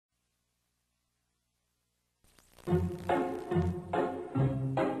I'm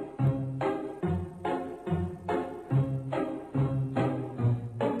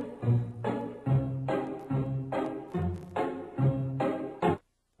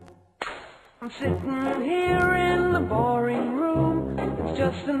sitting here in the boring room. It's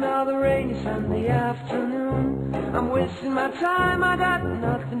just another rainy Sunday afternoon. I'm wasting my time, I got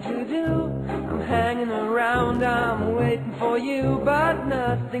nothing to do. I'm hanging around, I'm waiting for you, but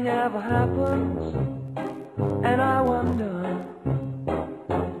nothing ever happens. And I wonder,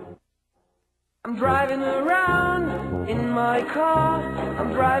 I'm driving around in my car.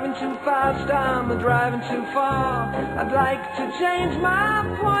 I'm driving too fast, I'm driving too far. I'd like to change my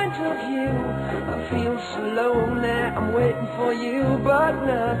point of view. I feel so lonely, I'm waiting for you, but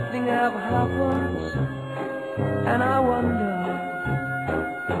nothing ever happens. And I wonder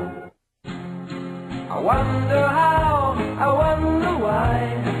how, I wonder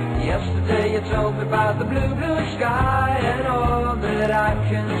why. Yesterday you told me about the blue, blue sky, and all that I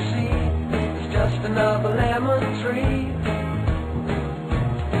can see is just another lemon tree.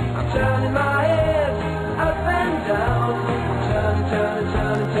 I'm turning my head up and down,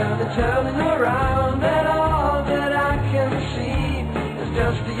 I'm turning around, and all that I can see is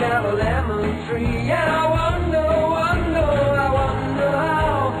just a yellow lemon tree. And I wonder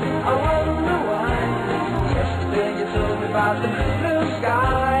how, I wonder why. Yesterday you told me about the blue, blue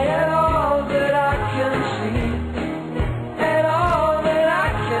sky, and all that I can see, and all that I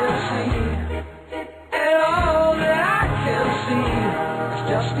can see, and all that I can see is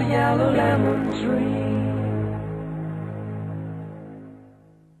just a yellow lemon tree.